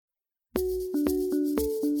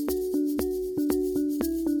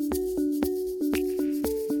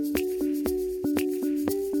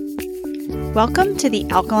Welcome to the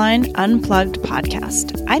Alkalign Unplugged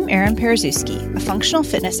podcast. I'm Erin Parzewski, a functional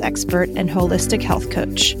fitness expert and holistic health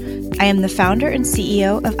coach. I am the founder and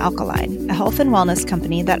CEO of Alkalign, a health and wellness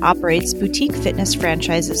company that operates boutique fitness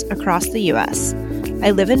franchises across the U.S.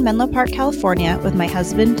 I live in Menlo Park, California, with my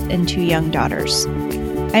husband and 2 young daughters.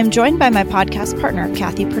 I am joined by my podcast partner,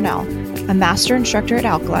 Kathy Purnell, a master instructor at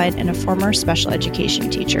Alkalign and a former special education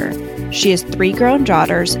teacher. She has 3 grown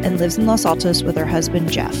daughters and lives in Los Altos with her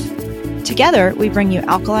husband, Jeff. Together, we bring you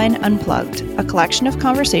Alkalign Unplugged, a collection of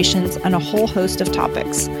conversations on a whole host of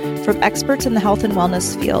topics, from experts in the health and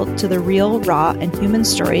wellness field to the real, raw, and human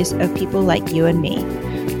stories of people like you and me.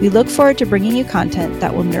 We look forward to bringing you content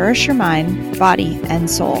that will nourish your mind, body, and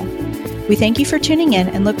soul. We thank you for tuning in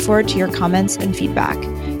and look forward to your comments and feedback.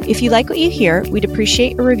 If you like what you hear, we'd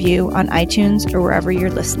appreciate a review on iTunes or wherever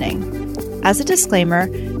you're listening. As a disclaimer,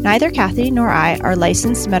 neither Kathy nor I are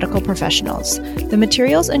licensed medical professionals. The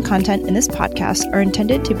materials and content in this podcast are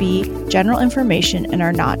intended to be general information and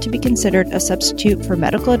are not to be considered a substitute for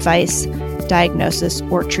medical advice, diagnosis,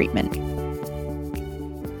 or treatment.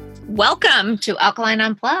 Welcome to Alkalign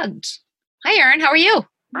Unplugged. Hi, Erin. How are you?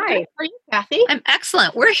 Hi. How are you, Kathy? I'm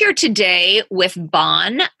excellent. We're here today with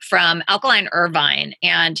Bon from Alkalign Irvine.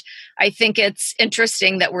 And I think it's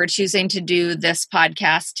interesting that we're choosing to do this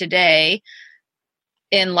podcast today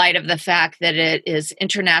in light of the fact that it is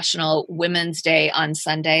International Women's Day on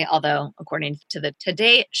Sunday, although according to the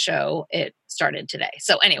Today show, it started today.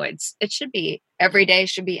 So anyways, it should be, every day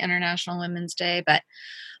should be International Women's Day. But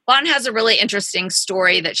Bon has a really interesting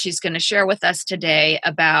story that she's going to share with us today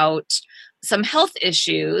about some health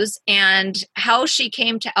issues and how she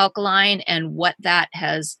came to Alkalign and what that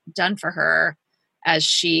has done for her as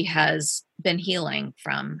she has been healing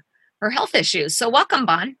from her health issues. So welcome,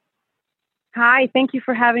 Bon. Hi, thank you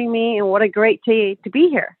for having me, and what a great day to be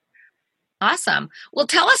here. Awesome. Well,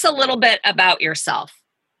 tell us a little bit about yourself.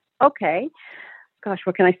 Okay. Gosh,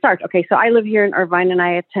 where can I start? Okay, so I live here in Irvine, and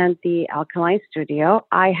I attend the Alkalign studio.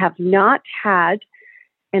 I have not had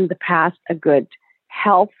in the past a good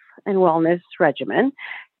health and wellness regimen.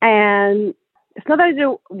 And it's not that I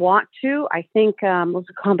don't want to. I think it was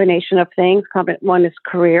a combination of things. One is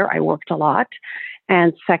career. I worked a lot.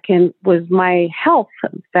 And second was my health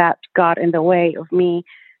that got in the way of me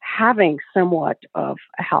having somewhat of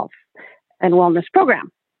a health and wellness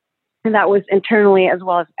program. And that was internally as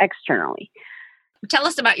well as externally. Tell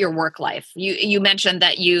us about your work life. You mentioned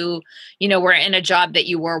that you were in a job that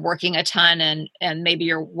you were working a ton and maybe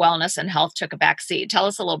your wellness and health took a back seat. Tell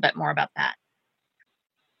us a little bit more about that.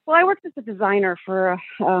 Well, I worked as a designer for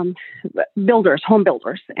builders, home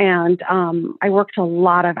builders, and I worked a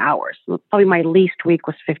lot of hours. Probably my least week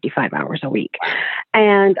was 55 hours a week.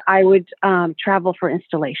 And I would travel for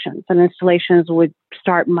installations, and installations would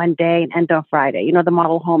start Monday and end on Friday. You know, the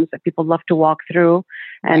model homes that people love to walk through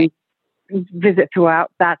and visit throughout.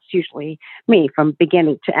 That's usually me from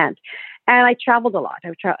beginning to end. And I traveled a lot.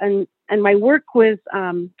 And my work was,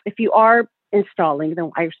 if you are installing,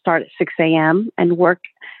 then I start at 6 a.m. and work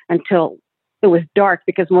until it was dark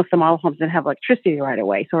because most of the model homes didn't have electricity right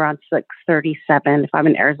away. So around 6:37, if I'm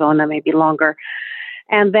in Arizona, maybe longer.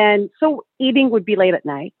 And then, so eating would be late at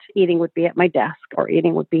night. Eating would be at my desk or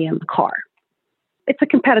eating would be in the car. It's a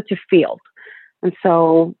competitive field. And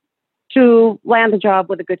so to land a job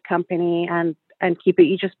with a good company and keep it,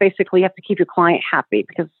 you just basically have to keep your client happy,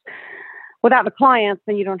 because without the clients,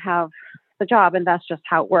 then you don't have the job. And that's just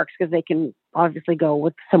how it works, because they can obviously go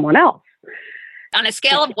with someone else. On a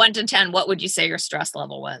scale of 1 to 10, what would you say your stress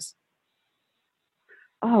level was?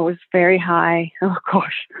 Oh, it was very high. Oh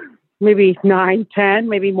gosh, maybe 9, 10,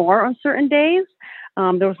 maybe more on certain days.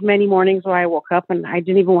 There was many mornings where I woke up and I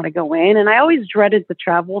didn't even want to go in. And I always dreaded the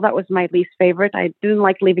travel. That was my least favorite. I didn't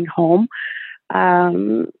like leaving home.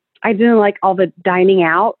 I didn't like all the dining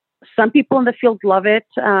out. Some people in the field love it.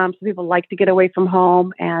 Some people like to get away from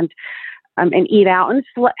home and eat out. And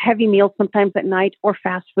it's heavy meals sometimes at night or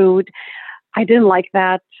fast food. I didn't like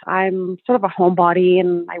that. I'm sort of a homebody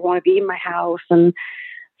and I want to be in my house. And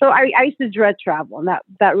so I used to dread travel, and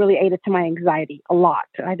that really aided to my anxiety a lot.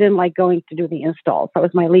 I didn't like going to do the installs. That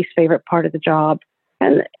was my least favorite part of the job.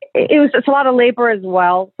 And it's a lot of labor as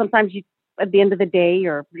well. Sometimes at the end of the day,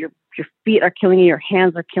 your feet are killing you, your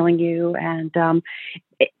hands are killing you. And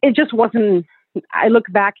it just wasn't, I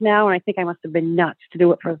look back now and I think I must have been nuts to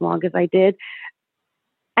do it for as long as I did.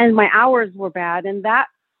 And my hours were bad. And that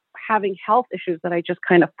having health issues that I just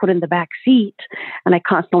kind of put in the back seat, and I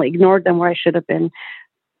constantly ignored them where I should have been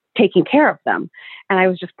taking care of them. And I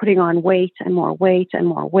was just putting on weight and more weight and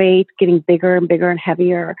more weight, getting bigger and bigger and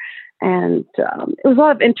heavier. And it was a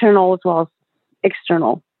lot of internal as well as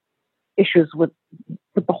external issues with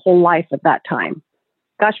the whole life at that time.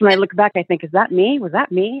 Gosh, when I look back, I think, is that me? Was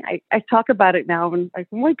that me? I talk about it now and like,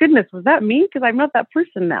 oh my goodness, was that me? Because I'm not that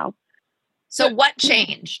person now. So what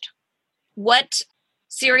changed? What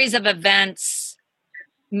series of events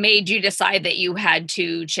made you decide that you had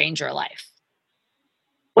to change your life?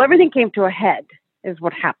 Well, everything came to a head is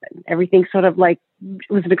what happened. Everything sort of like,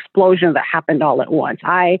 it was an explosion that happened all at once.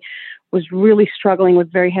 I was really struggling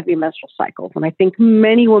with very heavy menstrual cycles. And I think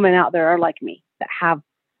many women out there are like me that have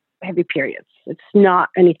heavy periods. It's not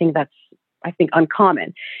anything that's, I think,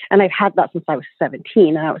 uncommon. And I've had that since I was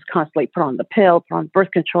 17, and I was constantly put on the pill, put on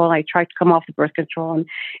birth control. And I tried to come off the birth control, and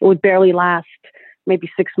it would barely last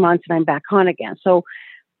maybe 6 months, and I'm back on again. So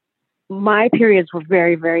my periods were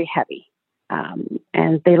very, very heavy,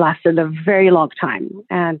 and they lasted a very long time.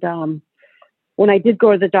 And when I did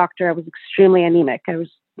go to the doctor, I was extremely anemic.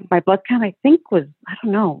 My blood count, I think, was, I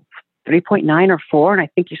don't know, 3.9 or 4, and I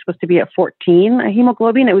think you're supposed to be at 14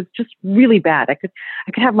 hemoglobin. It was just really bad. I could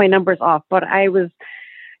have my numbers off, but I was,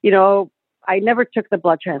 I never took the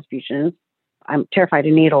blood transfusions. I'm terrified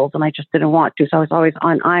of needles, and I just didn't want to, so I was always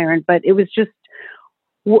on iron. But it was just,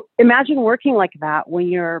 imagine working like that when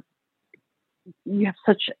you have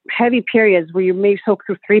such heavy periods where you may soak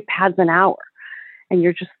through 3 pads an hour, and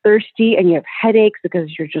you're just thirsty, and you have headaches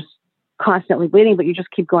because you're just constantly bleeding, but you just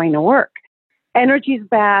keep going to work. Energy's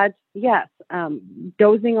bad, yes.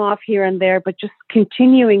 Dozing off here and there, but just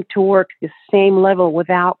continuing to work the same level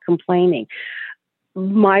without complaining.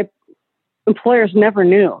 My employers never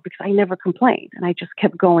knew because I never complained, and I just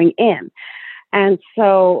kept going in. And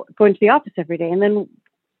so going to the office every day. And then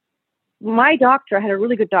my doctor, I had a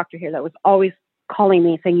really good doctor here that was always calling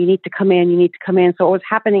me saying, you need to come in, you need to come in. So what was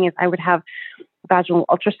happening is I would have vaginal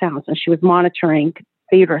ultrasounds, and she was monitoring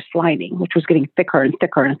the uterus lining, which was getting thicker and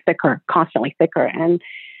thicker and thicker, constantly thicker. And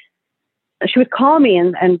she would call me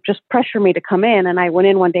and just pressure me to come in. And I went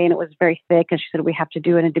in one day, and it was very thick. And she said, we have to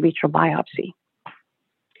do an endometrial biopsy.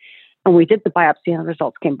 And we did the biopsy, and the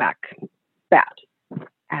results came back bad.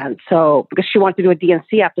 And so, because she wanted to do a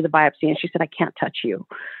DNC after the biopsy, and she said, I can't touch you.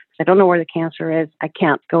 I don't know where the cancer is. I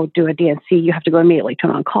can't go do a DNC. You have to go immediately to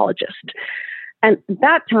an oncologist. And at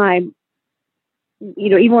that time,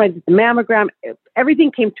 even when I did the mammogram,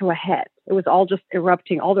 everything came to a head. It was all just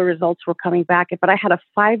erupting. All the results were coming back. But I had a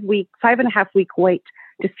 5.5 week wait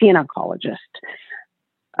to see an oncologist.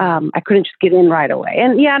 I couldn't just get in right away.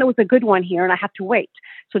 And it was a good one here, and I had to wait.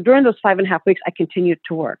 So during those 5.5 weeks, I continued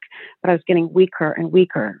to work, but I was getting weaker and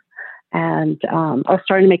weaker. And I was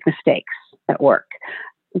starting to make mistakes at work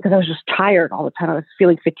because I was just tired all the time. I was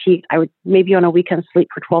feeling fatigued. I would maybe on a weekend sleep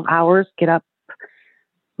for 12 hours, get up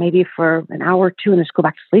maybe for an hour or two, and just go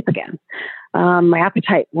back to sleep again. My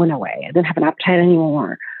appetite went away. I didn't have an appetite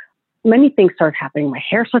anymore. Many things started happening. My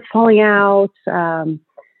hair started falling out.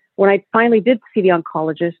 When I finally did see the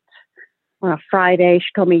oncologist on a Friday,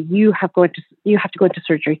 she told me, you have to go into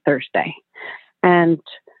surgery Thursday. And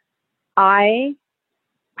I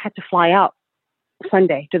had to fly out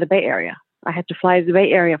Sunday to the Bay Area. I had to fly to the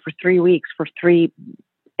Bay Area for 3 weeks for 3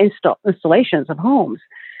 installations of homes.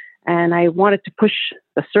 And I wanted to push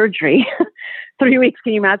the surgery 3 weeks.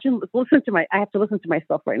 Can you imagine? I have to listen to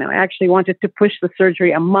myself right now. I actually wanted to push the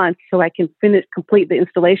surgery a month so I can complete the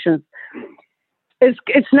installations.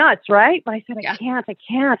 It's nuts, right? But I said,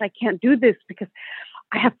 I can't do this because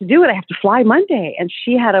I have to do it. I have to fly Monday. And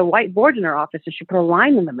she had a whiteboard in her office, and she put a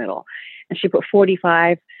line in the middle, and she put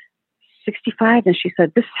 45, 65. And she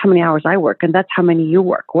said, this is how many hours I work, and that's how many you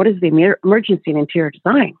work. What is the emergency in interior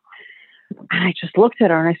design? And I just looked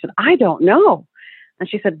at her and I said, I don't know. And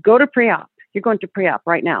she said, go to pre-op. You're going to pre-op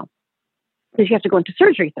right now because you have to go into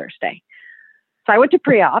surgery Thursday. So I went to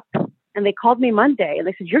pre-op, and they called me Monday, and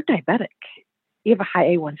they said, you're diabetic. You have a high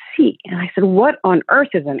A1C. And I said, what on earth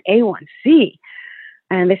is an A1C?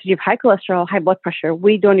 And they said, you have high cholesterol, high blood pressure.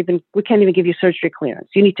 We can't even give you surgery clearance.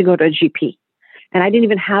 You need to go to a GP. And I didn't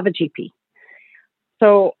even have a GP.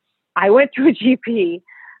 So I went to a GP,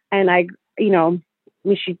 and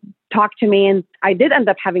she talked to me, and I did end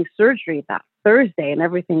up having surgery that Thursday, and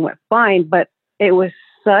everything went fine. But it was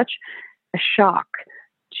such a shock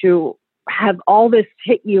to have all this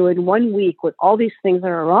hit you in 1 week with all these things that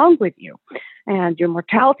are wrong with you, and your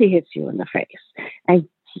mortality hits you in the face. And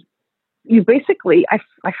you basically, I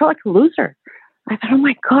felt like a loser. I thought, oh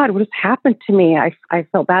my God, what has happened to me? I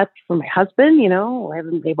felt bad for my husband, I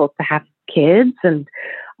haven't been able to have kids. And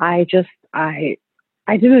I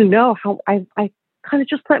didn't know how I kind of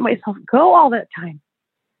just let myself go all that time.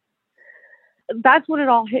 That's when it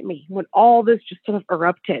all hit me, when all this just sort of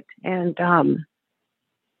erupted. And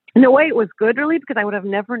in a way, it was good, really, because I would have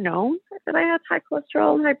never known that I had high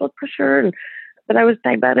cholesterol and high blood pressure. And that I was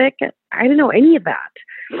diabetic. I didn't know any of that.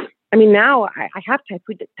 I mean, now I have type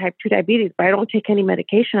 2 diabetes, but I don't take any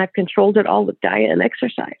medication. I've controlled it all with diet and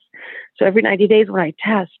exercise. So every 90 days when I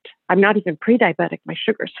test, I'm not even pre-diabetic. My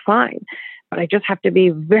sugar's fine. But I just have to be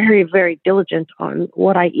very, very diligent on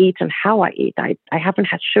what I eat and how I eat. I haven't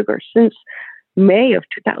had sugar since May of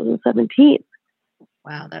 2017.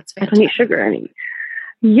 Wow, that's fantastic. I don't eat sugar anymore.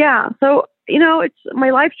 Yeah. So, it's my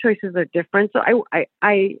life choices are different. So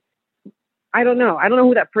I don't know. I don't know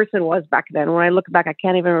who that person was back then. When I look back, I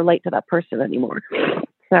can't even relate to that person anymore. So,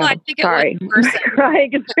 well, I think sorry. It was crying.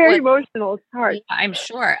 It's very emotional. It's hard. Yeah, I'm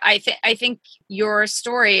sure. I think your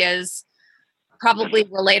story is probably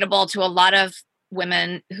relatable to a lot of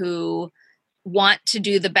women who want to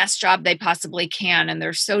do the best job they possibly can. And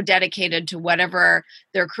they're so dedicated to whatever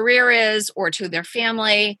their career is or to their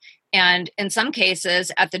family. And in some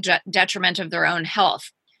cases, at the detriment of their own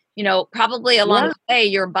health. Probably along the way,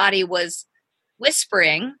 your body was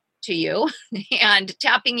whispering to you and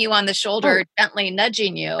tapping you on the shoulder, gently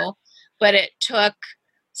nudging you. But it took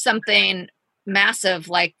something massive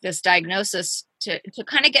like this diagnosis to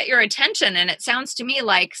kind of get your attention. And it sounds to me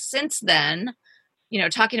like since then,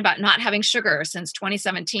 talking about not having sugar since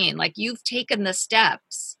 2017, like you've taken the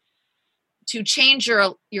steps to change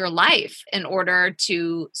your life in order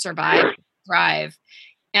to survive, thrive.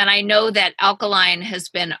 And I know that Alkalign has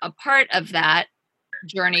been a part of that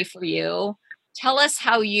journey for you. Tell us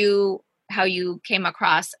how you came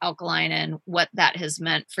across Alkalign and what that has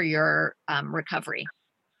meant for your recovery.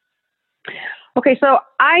 Okay, so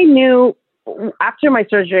I knew after my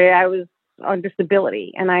surgery, I was on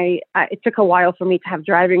disability, and it took a while for me to have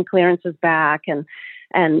driving clearances back and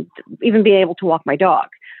even being able to walk my dog.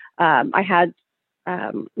 I had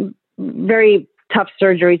very tough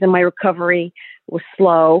surgeries, and my recovery was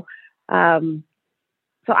slow. So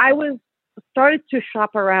I started to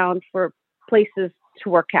shop around for places to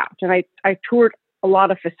work out, and I toured a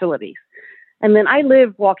lot of facilities. And then I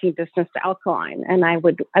live walking distance to Alkalign, and I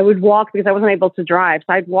would walk because I wasn't able to drive.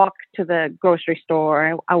 So I'd walk to the grocery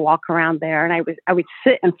store. I walk around there, and I would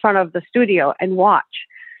sit in front of the studio and watch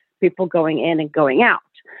people going in and going out.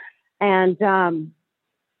 And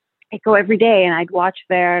I'd go every day, and I'd watch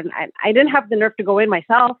there. And I didn't have the nerve to go in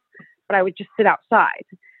myself, but I would just sit outside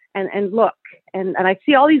and look. And I'd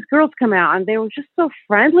see all these girls come out, and they were just so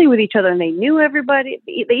friendly with each other, and they knew everybody.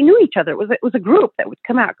 They knew each other. It was a group that would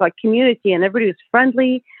come out, like community, and everybody was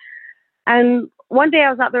friendly. And one day I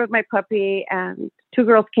was out there with my puppy, and two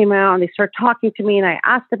girls came out, and they started talking to me, and I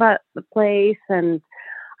asked about the place, and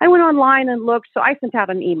I went online and looked. So I sent out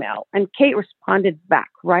an email, and Kate responded back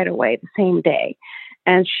right away the same day.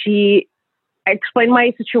 And she explained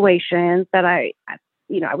my situation, that I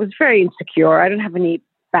was very insecure. I didn't have any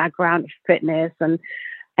background of fitness. And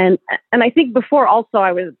I think before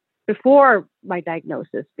my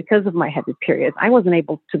diagnosis, because of my heavy periods, I wasn't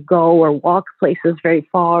able to go or walk places very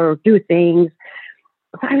far or do things.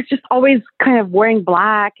 So I was just always kind of wearing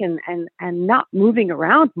black and not moving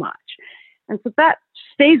around much. And so that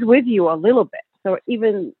stays with you a little bit. So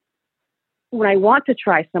even when I want to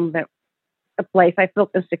try a place, I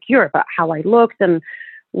felt insecure about how I looked and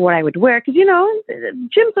what I would wear. Because,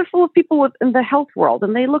 gyms are full of people in the health world,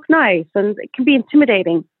 and they look nice, and it can be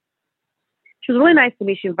intimidating. She was really nice to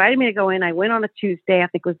me. She invited me to go in. I went on a Tuesday. I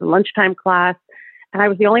think it was the lunchtime class, and I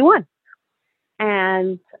was the only one.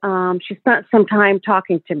 And she spent some time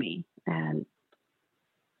talking to me, and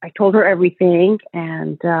I told her everything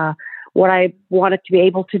and what I wanted to be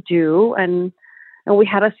able to do. And we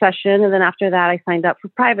had a session, and then after that, I signed up for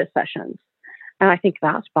private sessions. And I think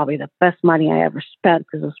that's probably the best money I ever spent,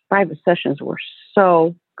 because those private sessions were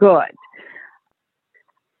so good.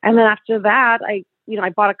 And then after that, I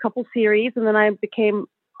bought a couple series, and then I became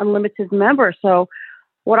Unlimited member. So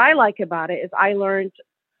what I like about it is I learned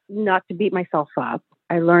not to beat myself up.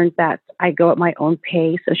 I learned that I go at my own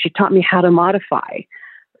pace, and she taught me how to modify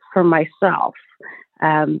for myself.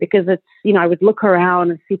 Because it's, I would look around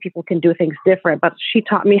and see people can do things different, but she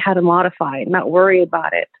taught me how to modify and not worry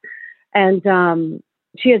about it. And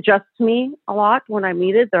she adjusts me a lot when I'm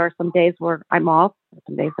needed. There are some days where I'm off,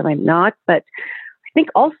 some days that I'm not. But I think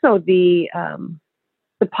also the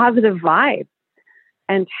positive vibe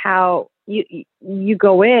and how you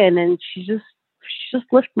go in, and she just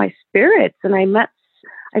lifts my spirits. And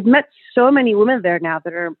I've met so many women there now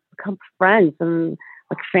that are become friends and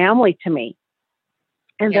like family to me.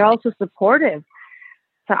 And they're also supportive.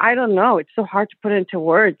 So I don't know. It's so hard to put into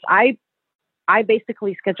words. I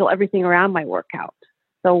basically schedule everything around my workout.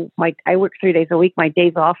 So I work 3 days a week. My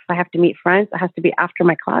days off, if I have to meet friends, it has to be after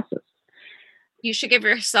my classes. you should give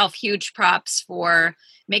yourself huge props for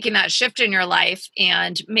making that shift in your life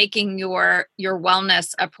and making your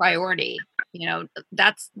wellness a priority. You know,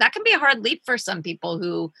 that can be a hard leap for some people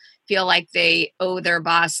who feel like they owe their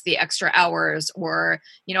boss the extra hours, or,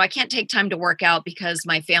 you know, I can't take time to work out because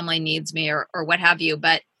my family needs me, or what have you.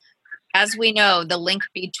 But as we know, the link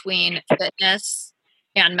between fitness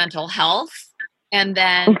and mental health, and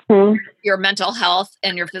then your mental health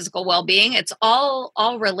and your physical well-being, it's all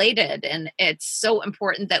related. And it's so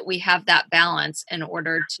important that we have that balance in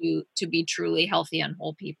order to be truly healthy and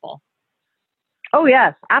whole people. Oh,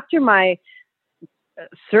 yes. After my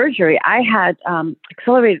surgery, I had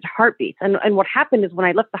accelerated heartbeats. And what happened is when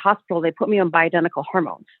I left the hospital, they put me on bioidentical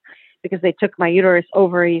hormones because they took my uterus,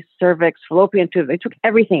 ovaries, cervix, fallopian tube. They took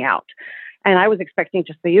everything out. And I was expecting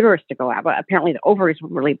just the uterus to go out, but apparently the ovaries were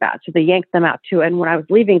really bad. So they yanked them out too. And when I was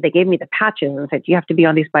leaving, they gave me the patches and said, you have to be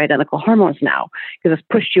on these bioidentical hormones now because it's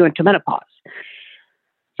pushed you into menopause.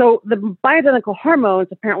 So the bioidentical hormones,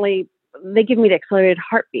 apparently, they give me the accelerated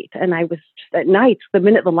heartbeat. And I was just at night, the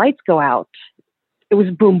minute the lights go out, it was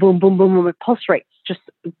boom, boom, boom, boom, boom. My pulse rates just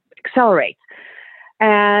accelerate.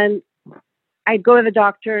 And I'd go to the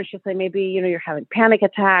doctor and she'd say, maybe, you know, you're having panic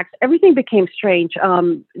attacks. Everything became strange.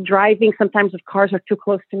 Driving, sometimes if cars are too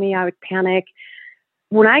close to me, I would panic.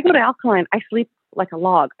 When I go to Alkalign, I sleep like a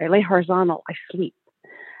log. I lay horizontal, I sleep.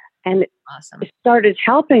 And awesome. It started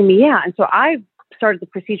helping me. Yeah. And so I started the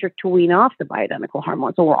procedure to wean off the bioidentical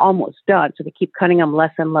hormones. So we're almost done. So they keep cutting them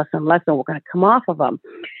less and less and less, and we're going to come off of them.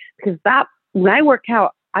 Because when I work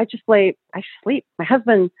out, I sleep. My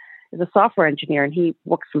husband is a software engineer and he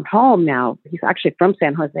works from home now. He's actually from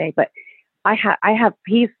San Jose, but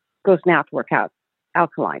he goes now to work out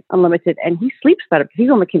Alkalign Unlimited, and he sleeps better because he's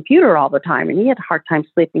on the computer all the time and he had a hard time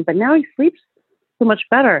sleeping, but now he sleeps so much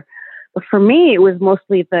better. But for me, it was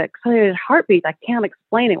mostly the accelerated heartbeat. I can't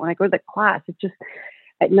explain it. When I go to the class, it just,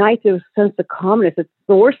 at night, there was a sense of calmness. It's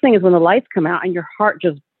the worst thing is when the lights come out and your heart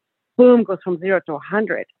just, boom, goes from 0 to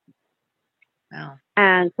 100. Wow.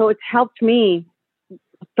 And so it's helped me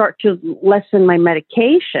start to lessen my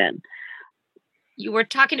medication. You were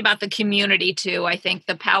talking about the community too. I think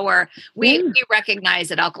the power, we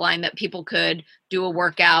recognize at Alkalign that people could do a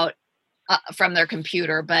workout from their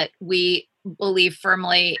computer, but we believe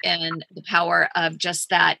firmly in the power of just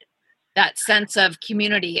that sense of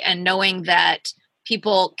community and knowing that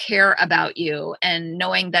people care about you and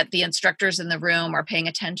knowing that the instructors in the room are paying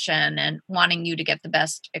attention and wanting you to get the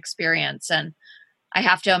best experience. And I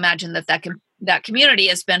have to imagine that community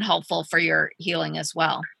has been helpful for your healing as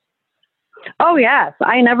well. Oh, yes.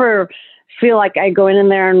 I never feel like I go in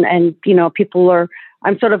there and you know,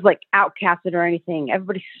 I'm sort of like outcasted or anything.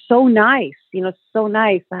 Everybody's so nice, so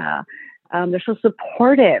nice. They're so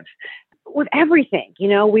supportive with everything. You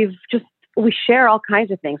know, we share all kinds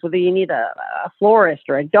of things, whether you need a florist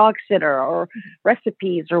or a dog sitter or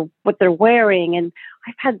recipes or what they're wearing. And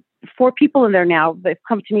I've had 4 people in there now that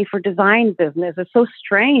come to me for design business. It's so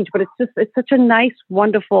strange, but it's such a nice,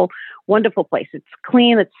 wonderful, wonderful place. It's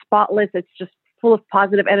clean, it's spotless, it's just full of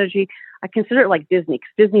positive energy. I consider it like Disney,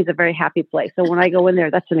 because Disney's a very happy place. So when I go in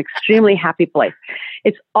there, that's an extremely happy place.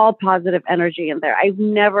 It's all positive energy in there. I've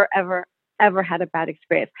never, ever, ever had a bad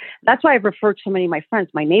experience. That's why I've referred so many of my friends.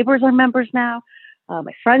 My neighbors are members now.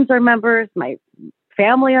 My friends are members. My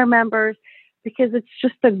family are members, because it's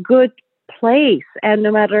just a good place. And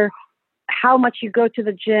no matter how much you go to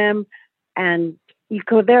the gym and you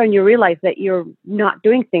go there and you realize that you're not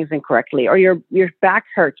doing things incorrectly, or your back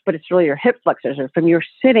hurts, but it's really your hip flexors or from your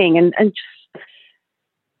sitting. And just,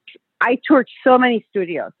 I toured so many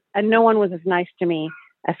studios and no one was as nice to me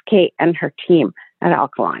as Kate and her team at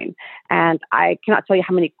Alkalign. And I cannot tell you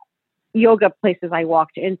how many yoga places I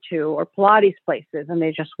walked into or Pilates places, and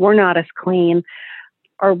they just were not as clean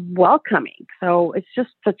or welcoming. So it's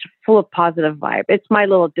just such full of positive vibe. It's my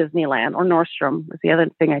little Disneyland, or Nordstrom is the other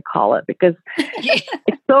thing I call it, because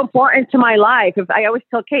it's so important to my life. I always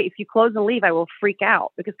tell Kate, if you close and leave, I will freak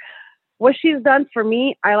out, because what she's done for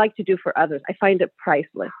me, I like to do for others. I find it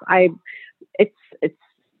priceless. It's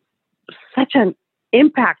such an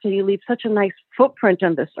impact, and you leave such a nice footprint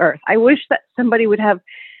on this earth. I wish that somebody would have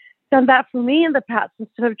done that for me in the past,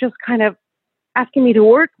 instead of just kind of asking me to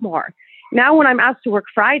work more. Now, when I'm asked to work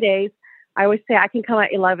Fridays, I always say I can come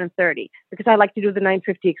at 11:30, because I like to do the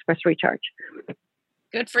 9:50 express recharge.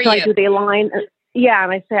 Good for so you. I do the line. Yeah.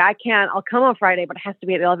 And I say, I'll come on Friday, but it has to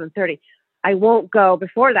be at 11:30. I won't go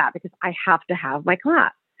before that, because I have to have my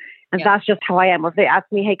class. And that's just how I am. Or if they ask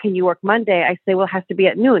me, hey, can you work Monday? I say, well, it has to be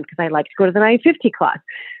at noon, because I like to go to the 9:50 class.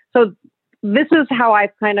 So this is how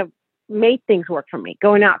I've kind of made things work for me.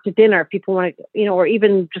 Going out to dinner, people want to, or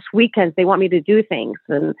even just weekends, they want me to do things.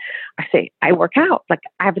 And I say, I work out. Like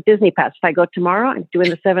I have a Disney pass. If I go tomorrow, I'm doing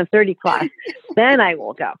the 7:30 class, then I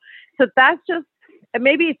will go. So that's just,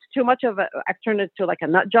 maybe it's too much of I've turned it to like a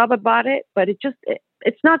nut job about it, but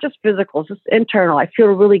it's not just physical, it's just internal. I feel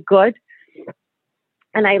really good.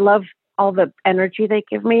 And I love all the energy they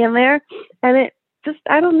give me in there. And it just,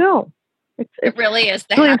 I don't know. It really is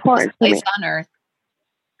the really happiest place on earth.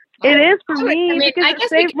 It is for me because it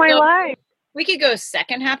saved my life. We could go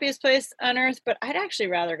second happiest place on earth, but I'd actually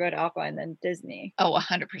rather go to Alkaline than Disney. Oh,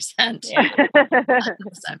 100%. Yeah. 100%.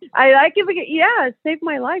 I like it. Yeah, it saved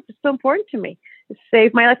my life. It's so important to me. It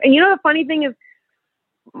saved my life. And the funny thing is,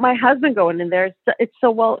 my husband going in there,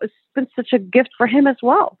 it's been such a gift for him as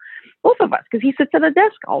well. Both of us, because he sits at a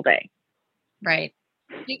desk all day. Right.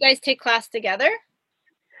 Do you guys take class together?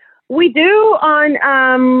 We do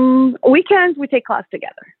on weekends. We take class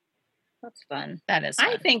together. That's fun. That is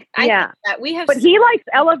fun. I think that we have. But he likes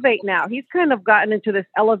Elevate now. He's kind of gotten into this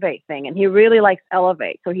Elevate thing, and he really likes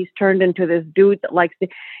Elevate. So he's turned into this dude that likes to,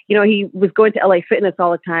 he was going to LA Fitness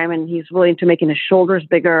all the time, and he's really into making his shoulders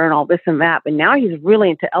bigger and all this and that. But now he's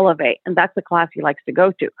really into Elevate, and that's the class he likes to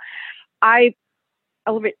go to. I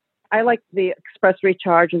like the Express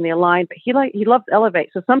Recharge and the Align, but he loves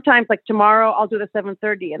Elevate. So sometimes, like tomorrow, I'll do the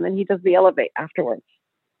 7:30, and then he does the Elevate afterwards.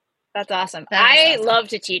 That's awesome. I love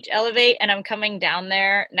to teach Elevate, and I'm coming down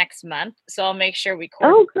there next month, so I'll make sure we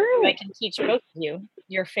coordinate. Oh, great! I can teach both of you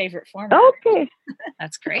your favorite format. Okay,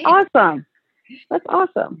 that's great. Awesome. That's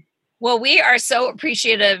awesome. Well, we are so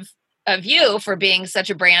appreciative of you for being such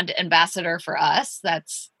a brand ambassador for us.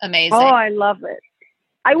 That's amazing. Oh, I love it.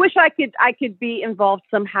 I wish I could be involved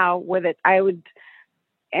somehow with it. I would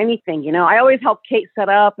anything. I always help Kate set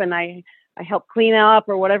up, and I help clean up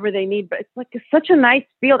or whatever they need, but it's such a nice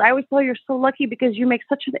field. I always tell you're so lucky because you make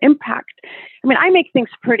such an impact. I mean, I make things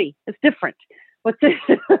pretty. It's different. But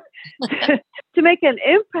to make an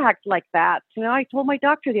impact like that, I told my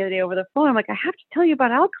doctor the other day over the phone, I'm like, I have to tell you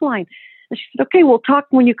about Alkaline. And she said, okay, we'll talk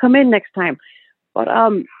when you come in next time. But I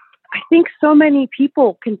think so many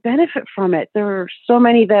people can benefit from it. There are so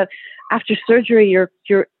many that after surgery, you're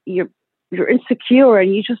insecure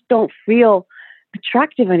and you just don't feel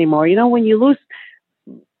attractive anymore. When you lose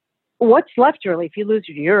what's left, really, if you lose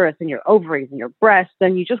your uterus and your ovaries and your breasts,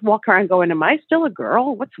 then you just walk around going, am I still a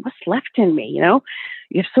girl? What's left in me? You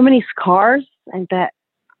have so many scars, and that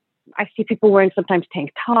I see people wearing sometimes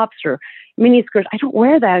tank tops or mini skirts. I don't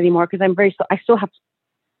wear that anymore because I'm very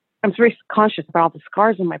conscious about all the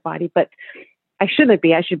scars in my body, but I shouldn't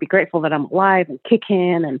be. I should be grateful that I'm alive and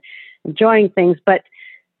kicking and enjoying things. But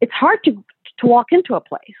it's hard to walk into a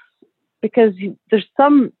place because there's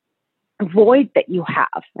some void that you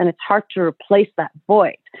have, and it's hard to replace that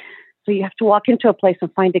void. So you have to walk into a place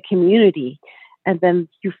and find a community, and then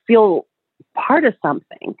you feel part of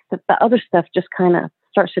something that the other stuff just kind of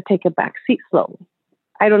starts to take a back seat slowly.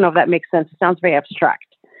 I don't know if that makes sense. It sounds very abstract.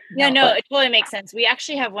 Yeah, no, it totally makes sense. We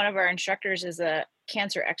actually have one of our instructors is a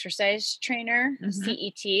cancer exercise trainer,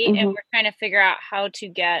 CET, and we're trying to figure out how to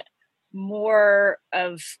get more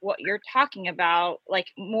of what you're talking about, like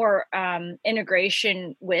more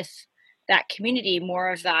integration with that community,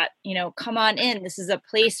 more of that, come on in. This is a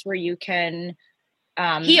place where you can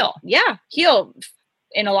heal. Yeah, heal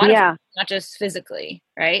in a lot of ways, not just physically,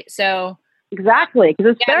 right? So exactly,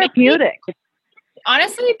 because it's therapeutic.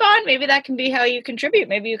 Honestly, Bon, maybe that can be how you contribute.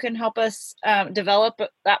 Maybe you can help us develop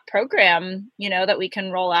that program, that we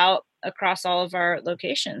can roll out across all of our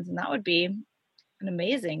locations. And that would be an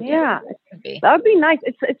amazing. Yeah, that would be nice.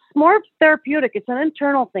 It's more therapeutic. It's an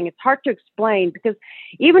internal thing. It's hard to explain because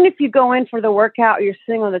even if you go in for the workout, or you're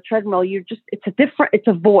sitting on the treadmill, it's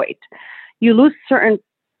a void. You lose certain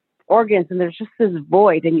organs and there's just this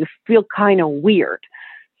void and you feel kind of weird.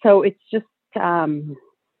 So it's just, it's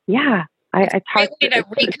hard to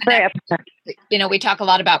reconnect. We talk a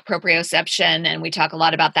lot about proprioception and we talk a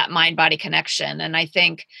lot about that mind-body connection. And I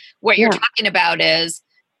think what you're talking about is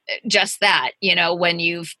just that, when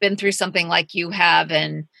you've been through something like you have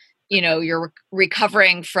and, you're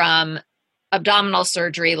recovering from abdominal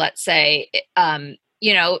surgery, let's say,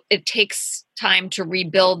 it takes time to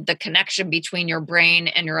rebuild the connection between your brain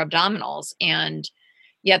and your abdominals. And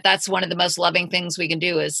yet that's one of the most loving things we can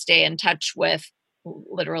do is stay in touch with,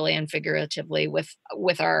 literally and figuratively,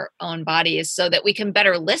 with our own bodies so that we can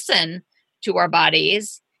better listen to our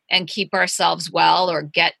bodies and keep ourselves well or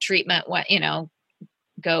get treatment when,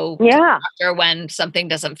 go to the doctor when something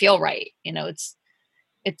doesn't feel right.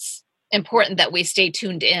 It's important that we stay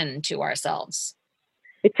tuned in to ourselves.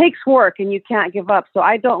 It takes work and you can't give up. So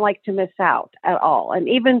I don't like to miss out at all. And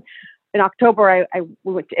even in October,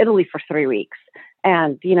 we went to Italy for 3 weeks,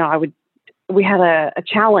 and we had a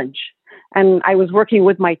challenge, and I was working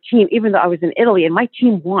with my team, even though I was in Italy, and my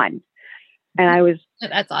team won, and I was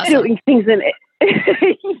That's awesome. doing things in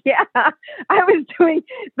yeah, I was doing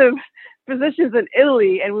the positions in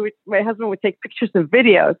Italy, and my husband would take pictures and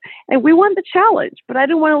videos, and we won the challenge. But I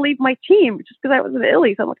didn't want to leave my team just because I was in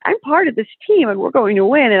Italy. So I'm like, I'm part of this team, and we're going to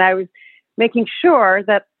win. And I was making sure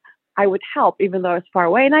that I would help, even though I was far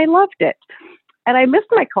away, and I loved it. And I missed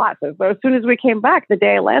my classes. But as soon as we came back, the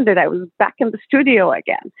day I landed, I was back in the studio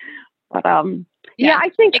again. But I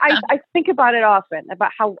think I think about it often,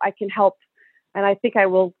 about how I can help. And I think I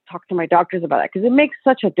will talk to my doctors about it because it makes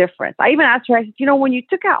such a difference. I even asked her, I said, when you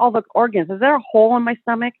took out all the organs, is there a hole in my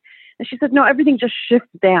stomach? And she said, no, everything just shifts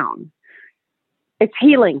down. It's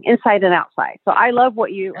healing inside and outside. So I love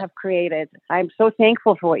what you have created. I'm so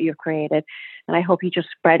thankful for what you've created. And I hope you just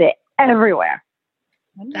spread it everywhere.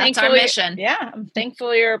 That's our mission. Yeah. I'm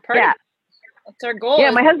thankful you're a part of it. That's our goal.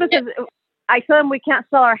 Yeah. My husband says, I tell him we can't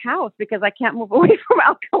sell our house because I can't move away from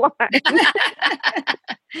Alkaline.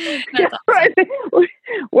 Awesome. Right.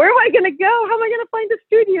 Where am I going to go? How am I going to find a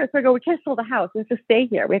studio? So I go, we can't sell the house. We have to stay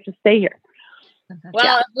here.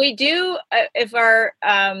 Well, if we do,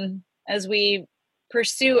 as we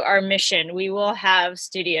pursue our mission, we will have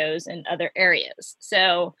studios in other areas.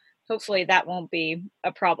 So hopefully that won't be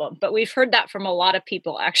a problem. But we've heard that from a lot of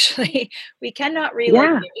people, actually. We cannot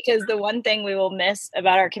relocate because the one thing we will miss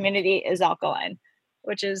about our community is Alkaline,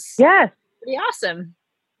 which is pretty awesome.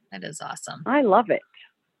 That is awesome. I love it.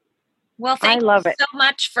 Well, thank you so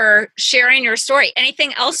much for sharing your story.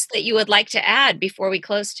 Anything else that you would like to add before we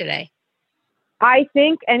close today? I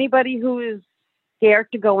think anybody who is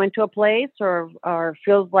scared to go into a place or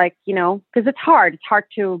feels like, because it's hard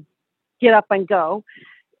to get up and go,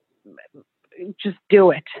 just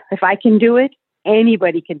do it. If I can do it,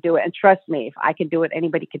 anybody can do it. And trust me, if I can do it,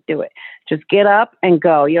 anybody could do it. Just get up and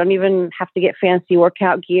go. You don't even have to get fancy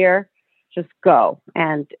workout gear. Just go.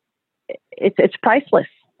 And it's priceless.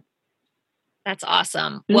 That's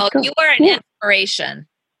awesome. Well, you are an inspiration.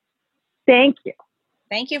 Thank you.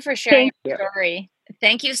 Thank you for sharing your story.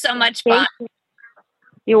 Thank you so much, Bon.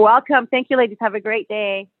 You're welcome. Thank you, ladies. Have a great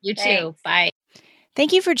day. You too. Bye.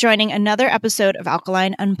 Thank you for joining another episode of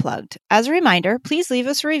Alkaline Unplugged. As a reminder, please leave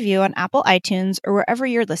us a review on Apple iTunes or wherever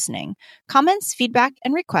you're listening. Comments, feedback,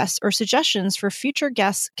 and requests or suggestions for future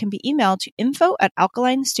guests can be emailed to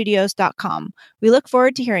info@alkalinestudios.com. We look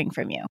forward to hearing from you.